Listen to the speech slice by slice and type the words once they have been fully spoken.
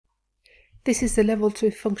This is the Level 2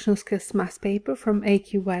 Functional Skills Maths paper from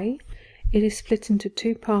AQA. It is split into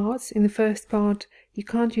two parts. In the first part, you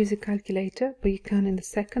can't use a calculator, but you can in the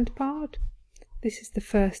second part. This is the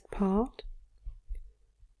first part.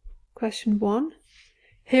 Question 1.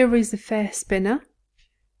 Here is a fair spinner.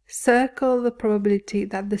 Circle the probability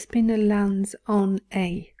that the spinner lands on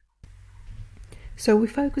A. So we're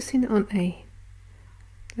focusing on A.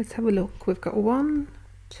 Let's have a look. We've got 1,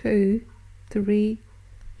 2, 3,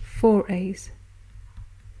 4 A's.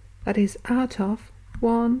 That is out of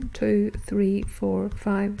 1, 2, 3, 4,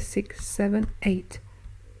 5, 6, 7, 8.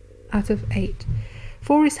 Out of 8.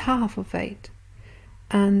 4 is half of 8.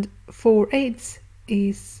 And 4 eighths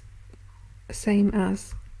is same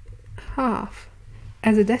as half.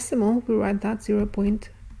 As a decimal, we write that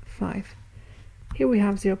 0.5. Here we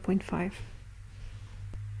have 0.5.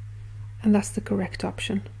 And that's the correct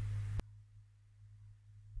option.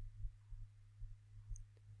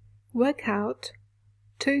 Work out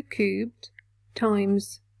 2 cubed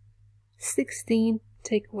times 16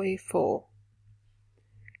 take away 4.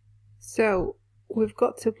 So we've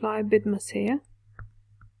got to apply BIDMAS here.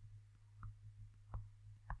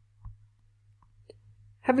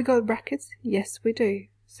 Have we got brackets? Yes, we do.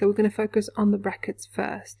 So we're going to focus on the brackets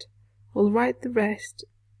first. We'll write the rest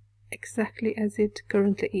exactly as it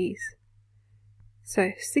currently is.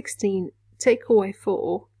 So 16 take away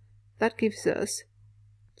 4, that gives us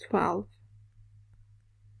 12.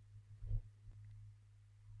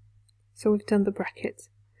 So we've done the brackets.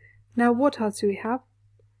 Now what else do we have?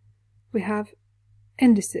 We have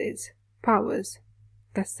indices, powers.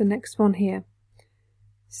 That's the next one here.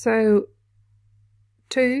 So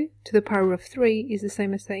 2 to the power of 3 is the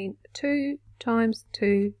same as saying 2 times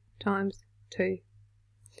 2 times 2.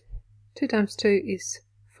 2 times 2 is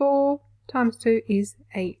 4, times 2 is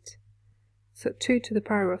 8. So 2 to the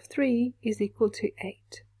power of 3 is equal to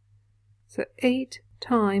 8. So 8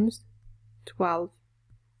 times 12.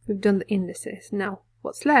 We've done the indices. Now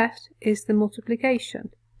what's left is the multiplication.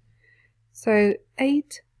 So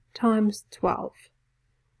 8 times 12.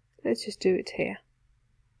 Let's just do it here.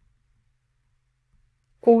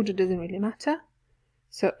 Order doesn't really matter.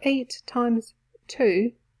 So 8 times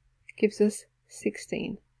 2 gives us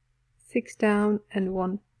 16. 6 down and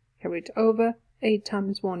 1 carried over. 8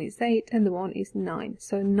 times 1 is 8 and the 1 is 9.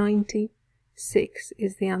 So 96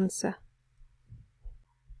 is the answer.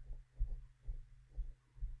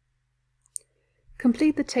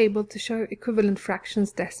 Complete the table to show equivalent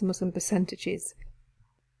fractions, decimals and percentages.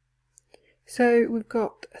 So we've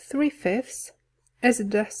got 3/5 as a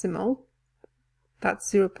decimal. That's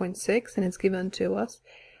 0.6 and it's given to us.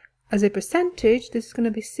 As a percentage, this is going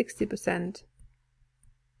to be 60%.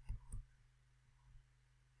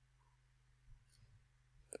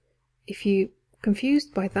 If you're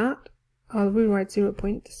confused by that, I'll rewrite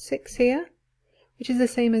 0.6 here, which is the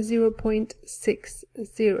same as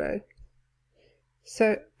 0.60.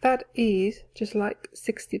 So that is just like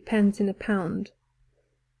 60 pence in a pound.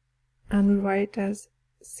 And we write it as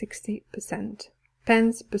 60%.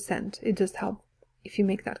 Pence percent. It does help if you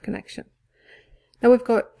make that connection. Now we've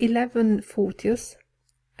got 11/40,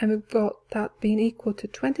 and we've got that being equal to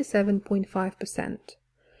 27.5%.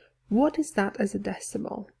 What is that as a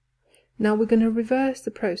decimal? Now we're going to reverse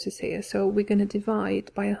the process here, so we're going to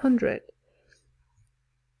divide by 100.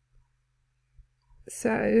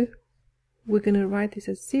 So we're going to write this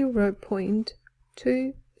as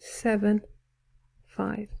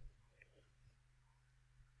 0.275.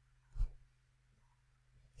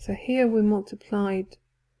 So here we multiplied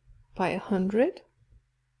by 100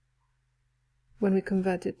 when we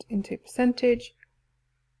convert it into a percentage,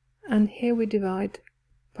 and here we divide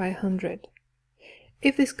by 100.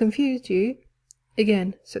 If this confused you,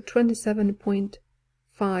 again, so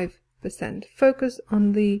 27.5%. Focus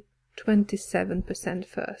on the 27%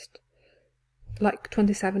 first. Like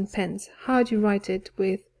 27 pence. How do you write it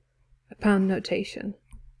with a pound notation?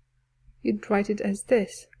 You'd write it as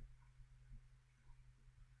this.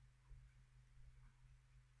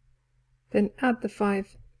 Then add the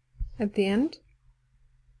 5 at the end,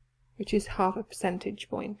 which is half a percentage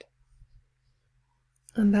point.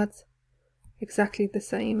 And that's exactly the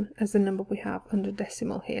same as the number we have under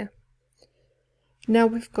decimal here. Now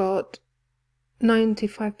we've got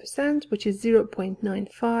 95%, which is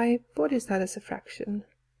 0.95. What is that as a fraction?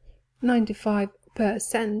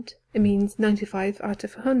 95%, it means 95 out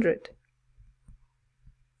of 100.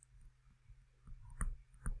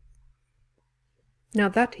 Now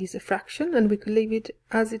that is a fraction, and we could leave it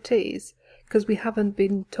as it is, because we haven't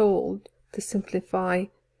been told to simplify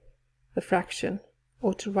the fraction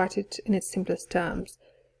or to write it in its simplest terms.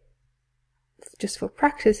 Just for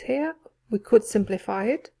practice here, we could simplify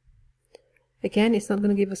it. Again, it's not going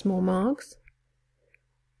to give us more marks.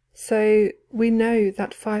 So we know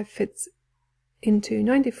that 5 fits into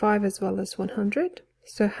 95 as well as 100.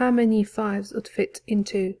 So how many 5s would fit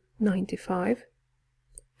into 95?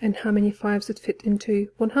 And how many 5s would fit into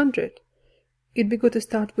 100? It'd be good to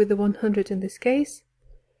start with the 100 in this case.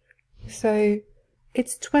 So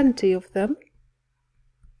it's 20 of them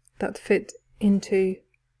that fit into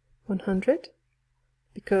 100,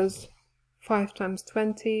 because 5 times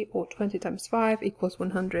 20 or 20 times 5 equals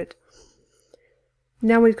 100.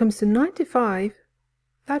 Now when it comes to 95,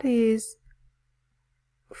 that is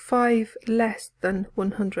 5 less than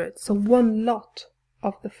 100, so one lot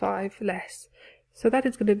of the 5 less. So that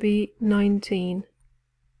is going to be 19.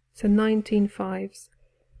 So 19 5s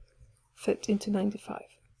fit into 95.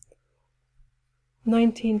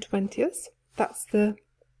 19 20ths, that's the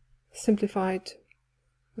simplified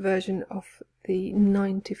version of the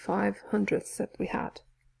 95 hundredths that we had.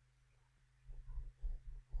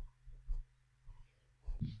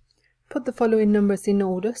 Put the following numbers in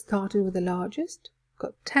order, starting with the largest.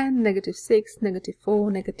 Got 10, -6,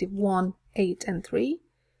 -4, -1, 8 and 3.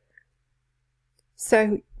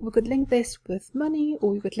 So we could link this with money,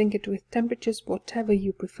 or we could link it with temperatures, whatever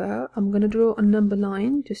you prefer. I'm going to draw a number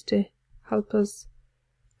line just to help us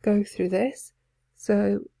go through this.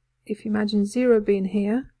 So if you imagine 0 being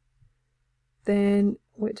here, then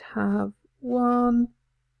we'd have 1,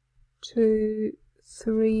 2,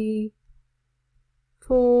 3,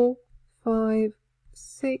 4, 5,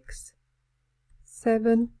 6,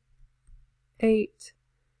 7, 8,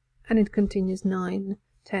 and it continues 9,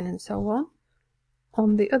 10 and so on.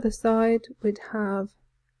 On the other side we'd have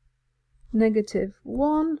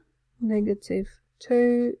 -1, -2,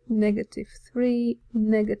 -3,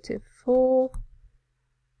 -4,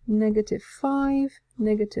 -5,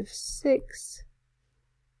 -6,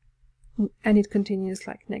 and it continues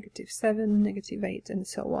like -7, -8 and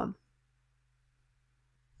so on.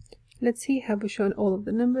 Let's see how we've shown all of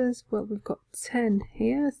the numbers. Well, we've got 10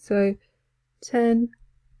 here, so 10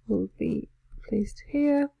 will be placed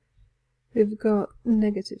here. We've got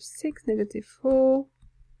 -6, -4,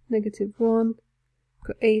 -1,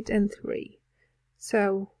 got 8 and 3.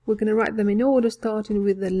 So we're going to write them in order, starting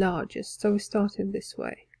with the largest. So we start in this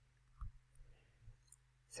way.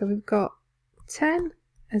 So we've got 10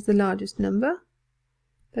 as the largest number.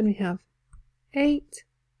 Then we have 8.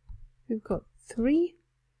 We've got 3.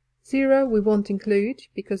 0 we won't include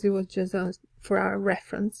because it was just for our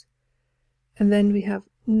reference. And then we have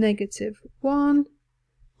 -1,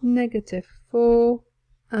 -4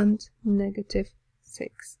 and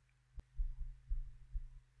 -6.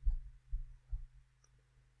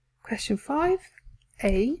 Question 5.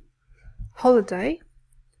 A. Holiday.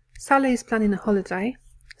 Sally is planning a holiday.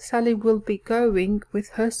 Sally will be going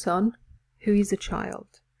with her son, who is a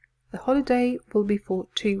child. The holiday will be for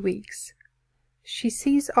 2 weeks. She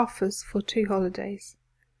sees offers for 2 holidays.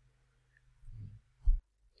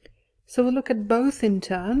 So we'll look at both in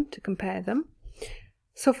turn to compare them.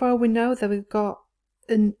 So far we know that we've got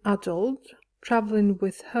an adult traveling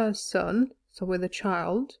with her son, so with a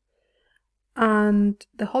child, and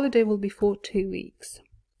the holiday will be for 2 weeks.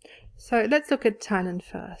 So let's look at Thailand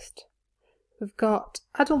first. We've got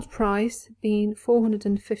adult price being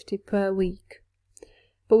 450 per week,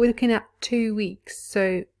 but we're looking at 2 weeks,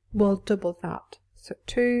 so we'll double that. So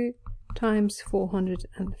 2 times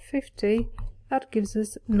 450, that gives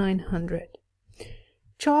us 900.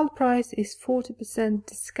 Child price is 40%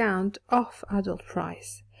 discount off adult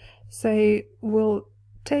price. So we'll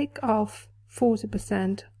take off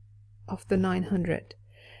 40% of the 900.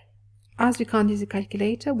 As we can't use a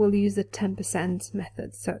calculator, we'll use the 10%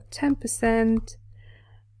 method. So 10%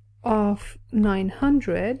 of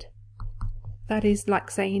 900, that is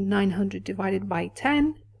like saying 900 divided by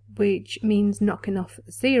 10, which means knocking off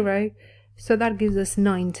 0, so that gives us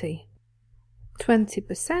 90.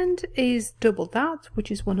 20% is double that,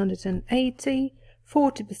 which is 180.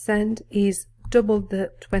 40% is double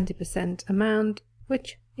the 20% amount,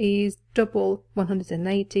 which is double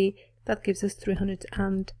 180. That gives us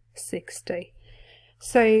 360.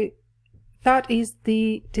 So that is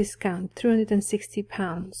the discount,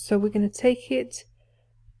 £360. So we're going to take it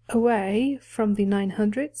away from the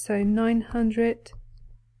 900. So 900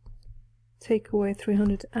 take away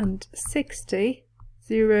 360.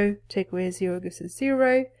 0 take away 0 gives us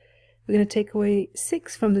 0. We're going to take away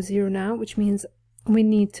 6 from the 0 now, which means we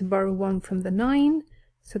need to borrow 1 from the 9.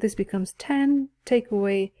 So this becomes 10. Take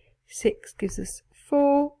away 6 gives us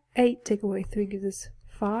 4. 8 take away 3 gives us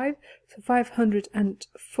 5. So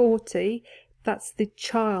 540, that's the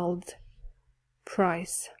child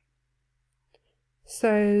price.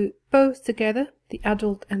 So both together, the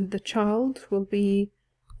adult and the child, will be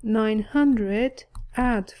 900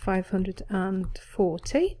 add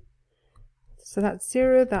 540. So that's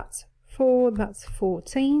 0, that's 4, that's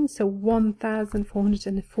 14. So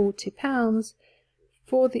 £1,440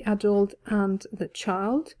 for the adult and the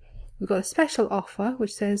child. We've got a special offer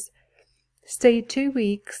which says stay 2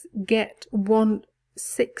 weeks, get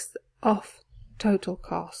 1/6 off total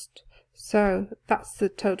cost. So that's the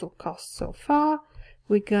total cost so far.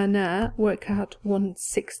 We're gonna work out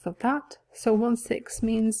 1/6 of that. So 1/6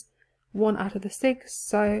 means 1 out of the 6.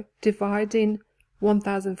 So dividing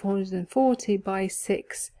 1,440 by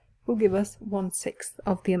 6 will give us 1/6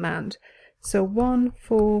 of the amount. So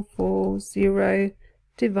 1,440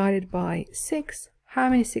 divided by 6. How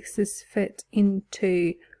many sixes fit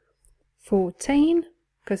into 14?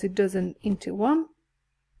 Because it doesn't into 1.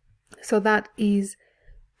 So that is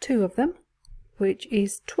 2 of them, which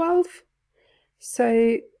is 12.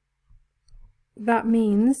 So that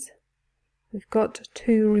means we've got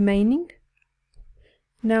 2 remaining.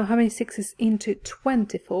 Now how many sixes into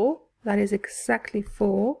 24? That is exactly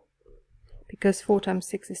 4, because 4 times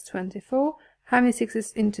 6 is 24. How many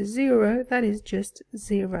sixes into 0? That is just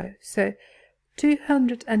 0. So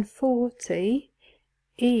 240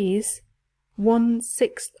 is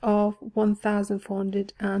 1/6 of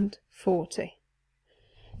 1,440.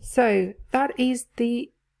 So that is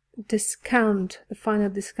the discount, the final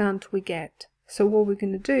discount we get. So what we're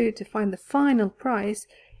going to do to find the final price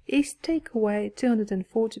is take away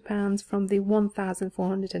 £240 from the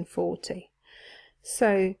 1,440.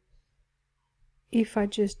 So if I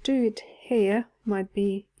just do it here, might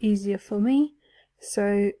be easier for me.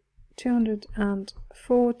 So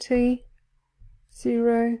 240,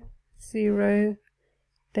 0, 0,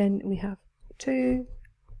 then we have 2.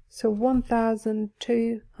 So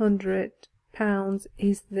 £1,200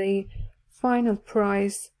 is the final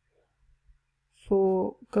price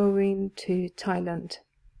for going to Thailand.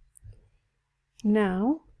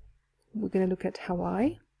 Now we're going to look at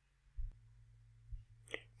Hawaii.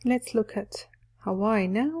 Let's look at Hawaii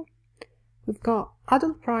now. We've got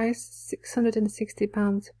adult price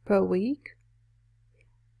 £660 per week.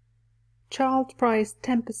 Child price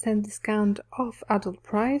 10% discount off adult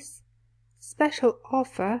price. Special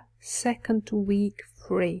offer, second week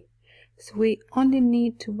free. So we only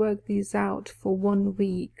need to work these out for 1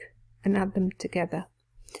 week and add them together.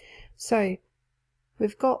 So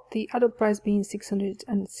we've got the adult price being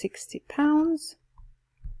 £660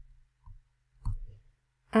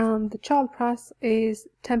 and the child price is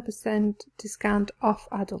 10% discount off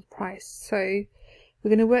adult price. So we're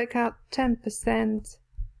going to work out 10%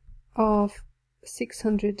 of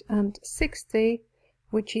 660,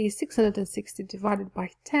 which is 660 divided by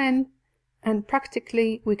 10, and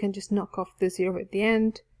practically we can just knock off the 0 at the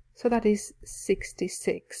end, so that is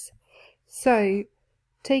 66. So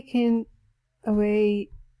taking away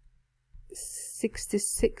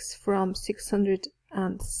 66 from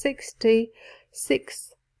 660,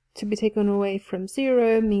 6 to be taken away from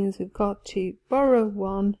 0 means we've got to borrow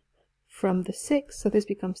 1 from the 6, so this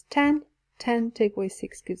becomes 10. 10 take away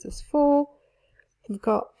 6 gives us 4. We've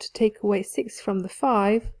got to take away 6 from the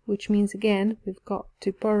 5, which means again we've got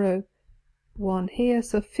to borrow 1 here.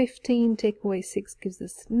 So 15 take away 6 gives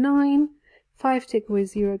us 9. 5 take away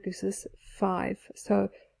 0 gives us 5. So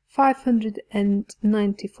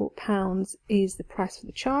 £594 is the price for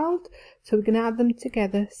the child. So we're going to add them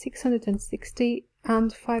together, 660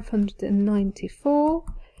 and 594.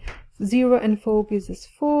 0 and 4 gives us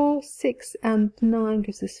 4, 6 and 9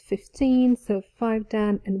 gives us 15, so 5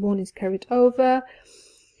 down and 1 is carried over.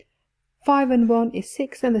 5 and 1 is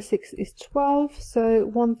 6 and the 6 is 12, so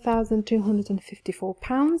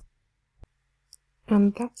 £1,254.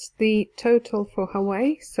 And that's the total for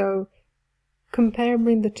Hawaii. So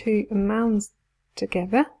comparing the two amounts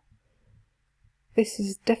together, this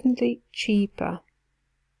is definitely cheaper.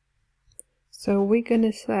 So we're going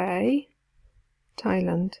to say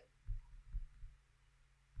Thailand.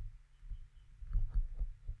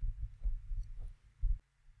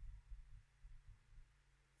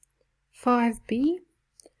 (5b)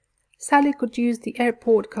 Sally could use the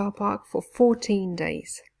airport car park for 14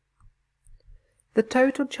 days. The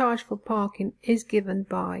total charge for parking is given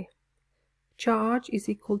by charge is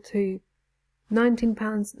equal to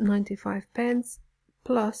 £19.95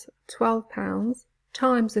 plus £12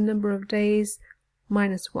 times the number of days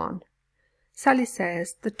minus 1. Sally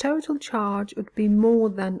says the total charge would be more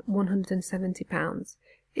than £170.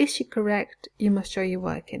 Is she correct? You must show your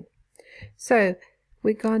working. So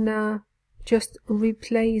we're gonna just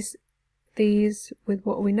replace these with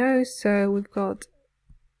what we know. So we've got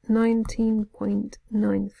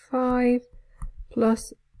 19.95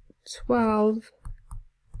 plus 12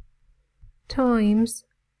 times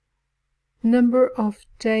number of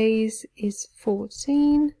days is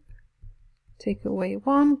 14, take away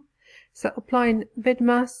 1. So applying bid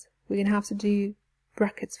mass, we're going to have to do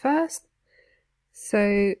brackets first.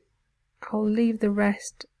 So I'll leave the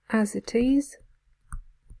rest as it is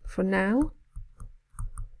for now.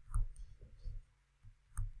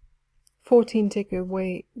 14 take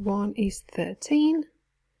away 1 is 13.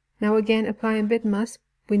 Now again, applying bid mass,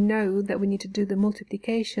 we know that we need to do the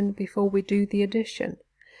multiplication before we do the addition.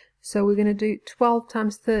 So we're going to do 12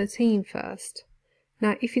 times 13 first.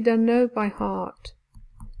 Now if you don't know by heart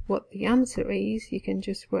what the answer is, you can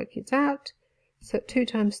just work it out. So 2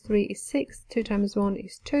 times 3 is 6, 2 times 1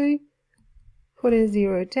 is 2. Putting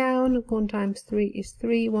 0 down, 1 times 3 is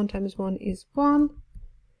 3, 1 times 1 is 1.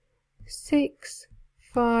 6,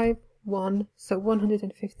 5, 1, so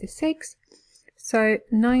 156. So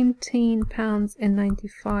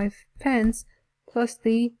 £19.95 plus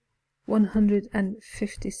the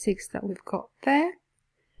 156 that we've got there.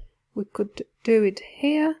 We could do it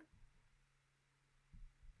here.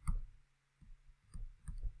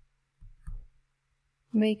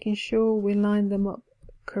 Making sure we line them up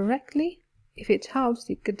correctly. If it helps,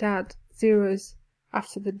 you could add zeros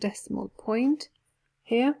after the decimal point.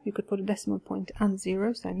 Here, you could put a decimal point and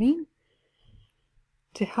zeros,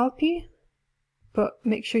 to help you. But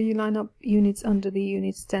make sure you line up units under the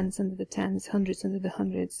units, tens under the tens, hundreds under the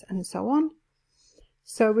hundreds, and so on.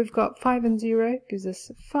 So we've got 5 and 0 gives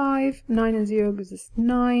us 5, 9 and 0 gives us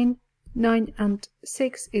 9, 9 and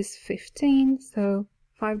 6 is 15, so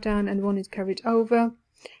 5 down and 1 is carried over.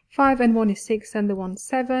 5 and 1 is 6 and the 1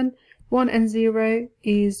 7, 1 and 0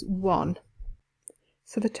 is 1.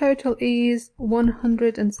 So the total is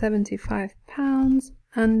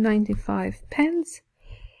 £175.95.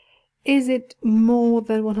 Is it more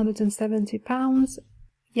than £170?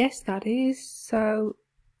 Yes, that is. So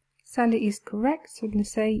Sally is correct. So we're going to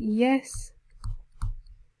say yes.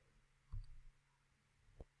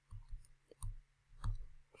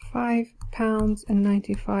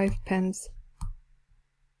 £5.95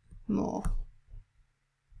 more.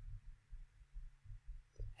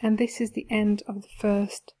 And this is the end of the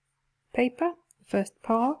first paper, the first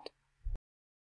part.